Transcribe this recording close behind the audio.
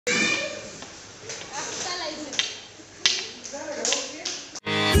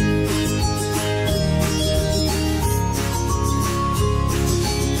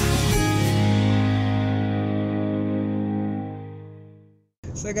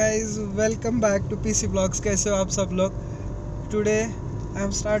So guys, welcome back to PC Vlogs. कैसे हो आप सब लोग? Today I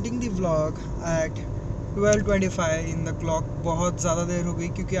am starting the vlog at 12:25 in the clock. बहुत ज़्यादा देर हो गई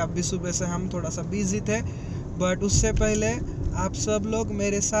क्योंकि अभी सुबह से हम थोड़ा सा बिजी थे. बट उससे पहले आप सब लोग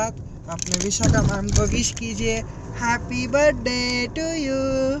मेरे साथ अपने विशाखा मैम को विश कीजिए. Happy birthday to you.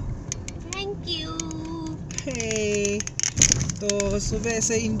 Thank you. हे तो सुबह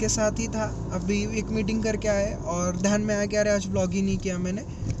से इनके साथ ही था. अभी एक मीटिंग करके आए और ध्यान में आया कि अरे आज व्लॉग ही नहीं किया मैंने.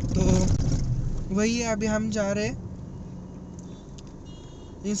 तो वही है, अभी हम जा रहे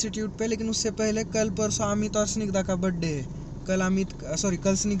इंस्टीट्यूट पे. लेकिन उससे पहले कल परसों अमित और स्निग्धा का बर्थडे है.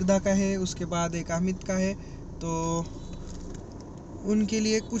 कल स्निग्धा का है, उसके बाद एक अमित का है. तो उनके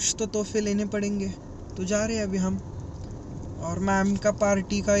लिए कुछ तो तोहफे लेने पड़ेंगे. तो जा रहे हैं अभी हम. और मैम का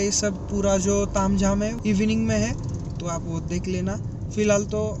पार्टी का ये सब पूरा जो तामझाम है इवनिंग में है, तो आप वो देख लेना. फिलहाल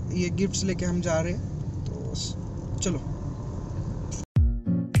तो ये गिफ्ट्स लेके हम जा रहे हैं. तो चलो.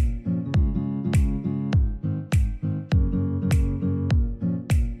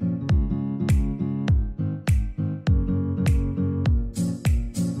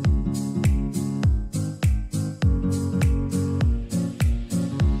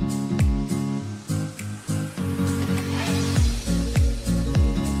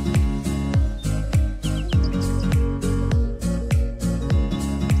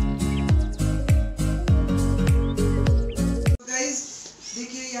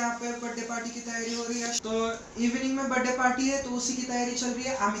 यहाँ पे बर्थडे पार्टी की तैयारी हो रही है. तो इवनिंग में बर्थडे पार्टी है, तो उसी की तैयारी चल रही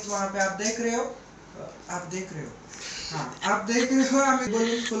है. अमित वहाँ पे आप देख रहे हो. हाँ, आप देख रहे हो अमित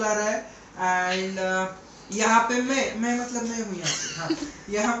बलून फुला रहा है. एंड यहाँ पे मैं मतलब मैं हूँ यहाँ पे. हाँ,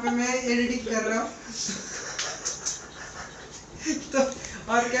 यहाँ पे मैं एडिटिंग कर रहा हूँ. तो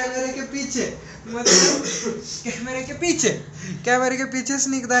और कैमरे के पीछे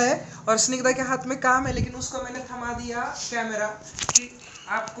स्निग्धा है. और स्निग्धा के हाथ में काम है, लेकिन उसको मैंने थमा दिया कैमरा कि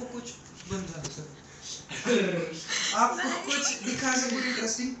आपको कुछ दिखा सकूं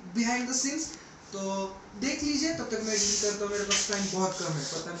इंटरेस्टिंग बिहाइंड द सीन्स. तो देख लीजिए. तब तक मैं एडिटिंग करता हूँ. मेरे पास टाइम बहुत कम है,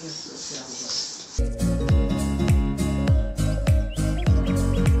 पता नहीं क्या होगा.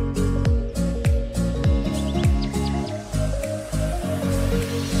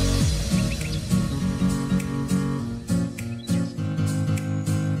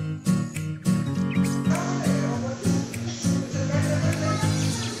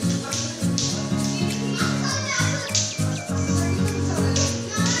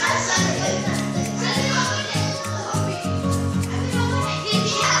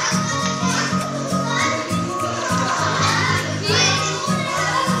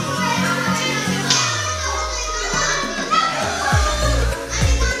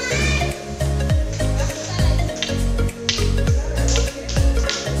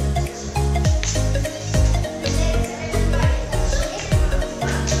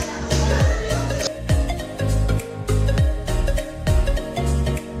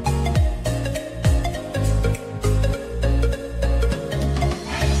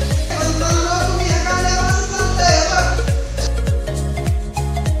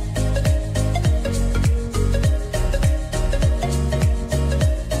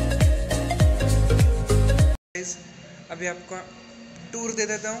 अभी आपको टूर दे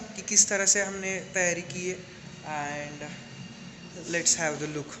देता हूँ कि किस तरह से हमने तैयारी की है. And let's have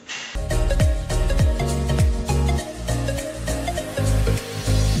the look.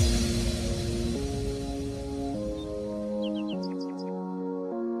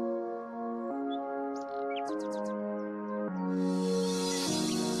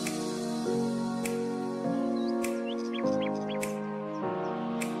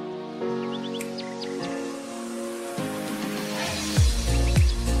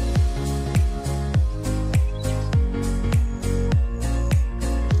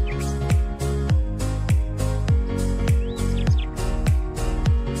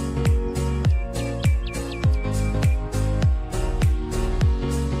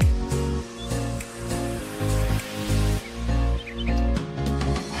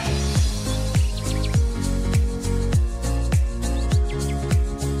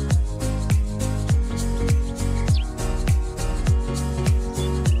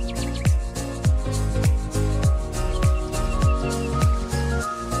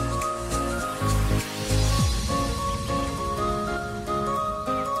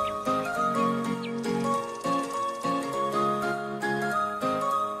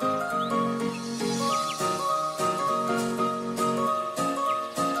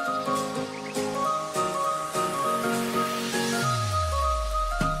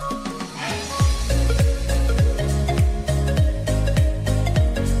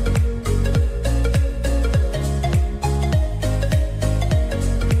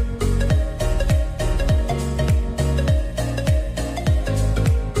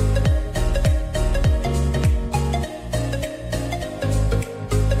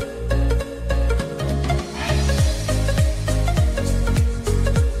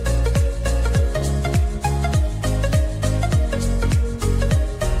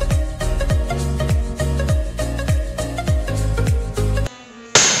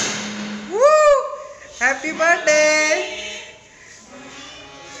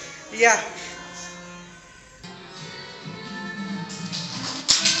 या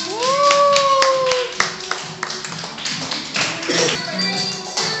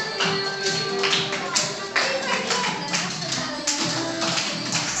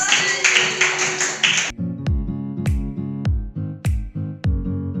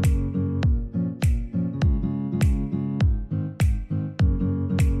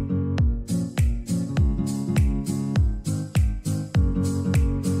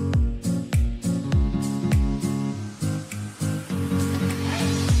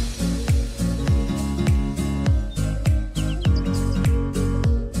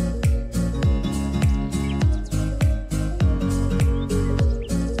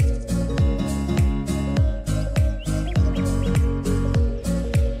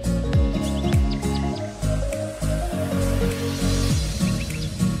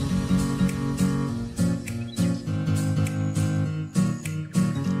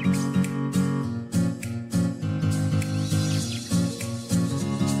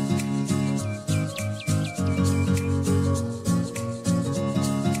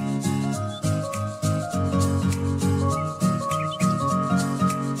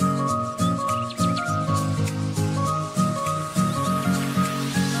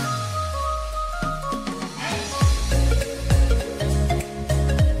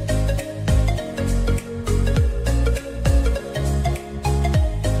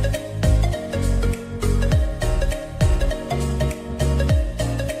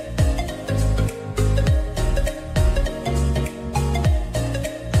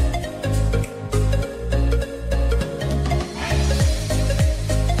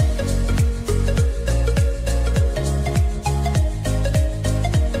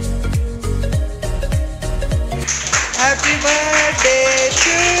Happy birthday to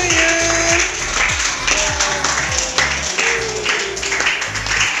you.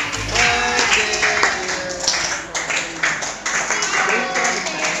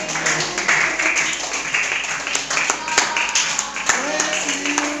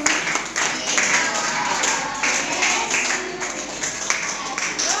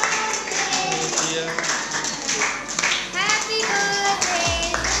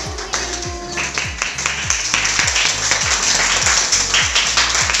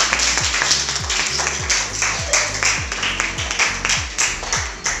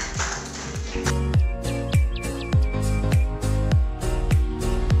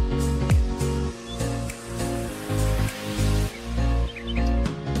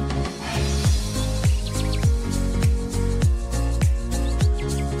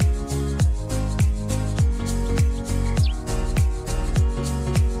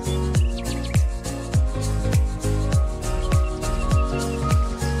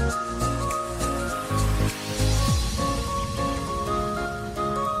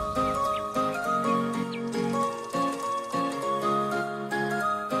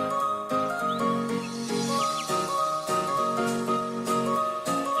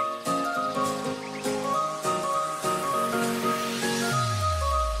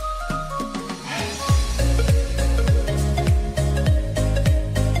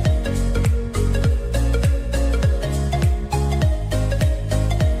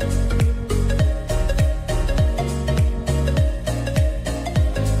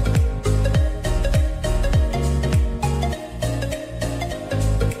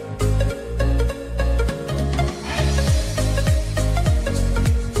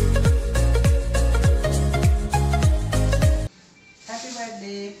 Happy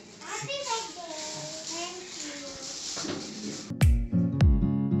birthday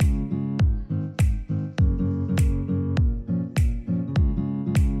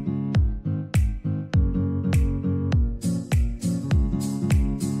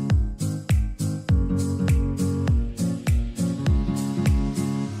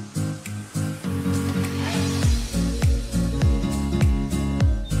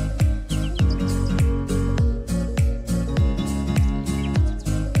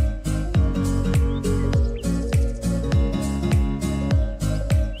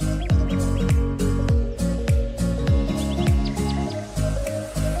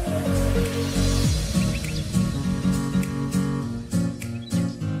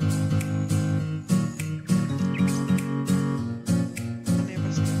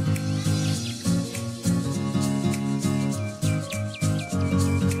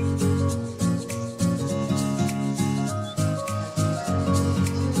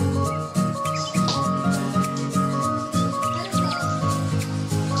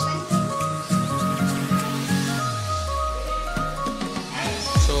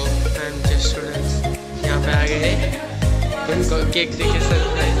cake देखे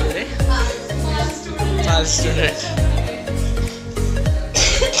सरप्राइज दे रहे 5 स्टूडेंट।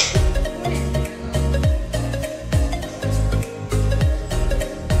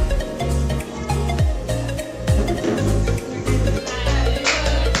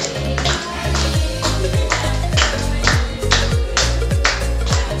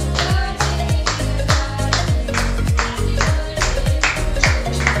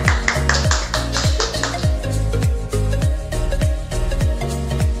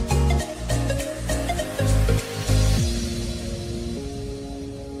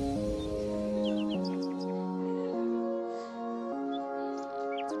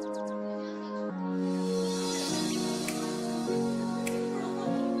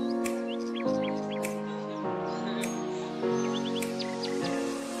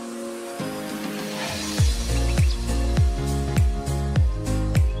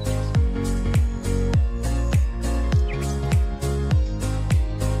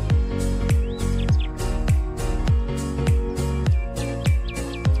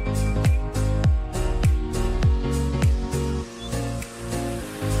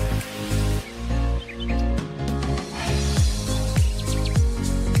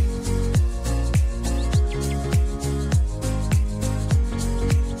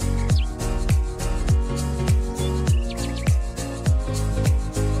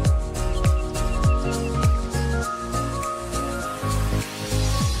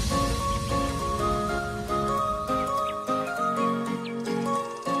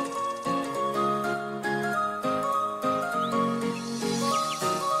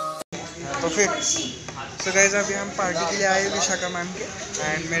 तो फिर सो गाइस अभी हम पार्टी के लिए आए विशाखा मैम के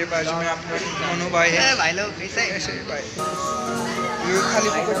एंड मेरे बाजू में आपका मोनू भाई है। भाई लोग कैसे ऐसे भाई ये खाली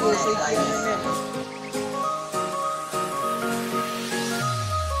पकड़ के ऐसे ही किया मैंने।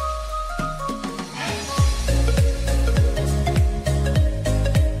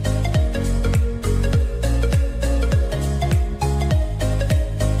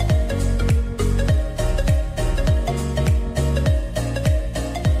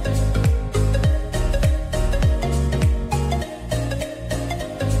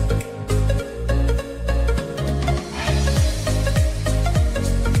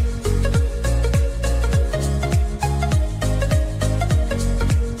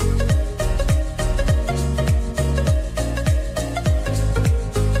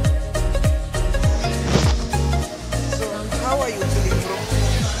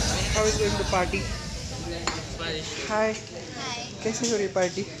 पार्टी हाय कैसी हो रही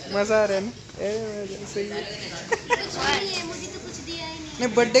पार्टी? मज़ा आ रहा है ना? सही है। मुझे तो कुछ दिया ही नहीं। नहीं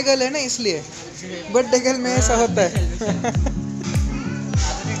बर्थडे गर्ल है ना इसलिए बर्थडे गर्ल में ऐसा होता है।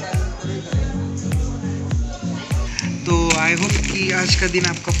 तो आई होप कि आज का दिन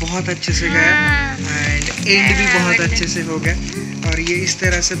आपका बहुत अच्छे से गया एंड एंड भी बहुत अच्छे से हो गया और ये इस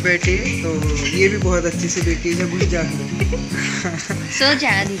तरह से बैठी तो ये भी बहुत अच्छे से बैठी है। घुस जा सो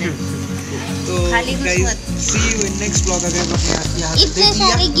जा तो guys C you in next vlog. अगर आपने इतने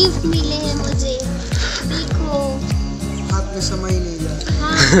सारे गिफ्ट मिले हैं मुझे, देखो हाथ में समय ही नहीं जा।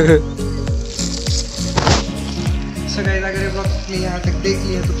 हाँ। सो गाइस अगर ये व्लॉग आपने यहाँ तक देख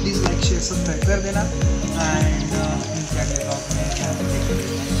लिया तो प्लीज़ लाइक शेयर सब्सक्राइब कर देना एंड अगले व्लॉग में यहाँ तक देखो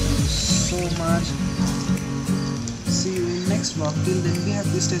so much. C you in next vlog. Till then we have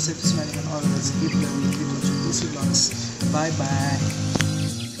this stay safe smiling and always keep loving keep watching this vlogs. Bye bye.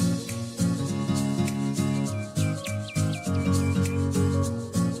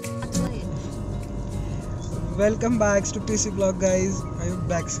 Welcome back to PC Vlog guys. I'm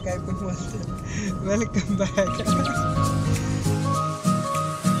back Skype on Welcome back.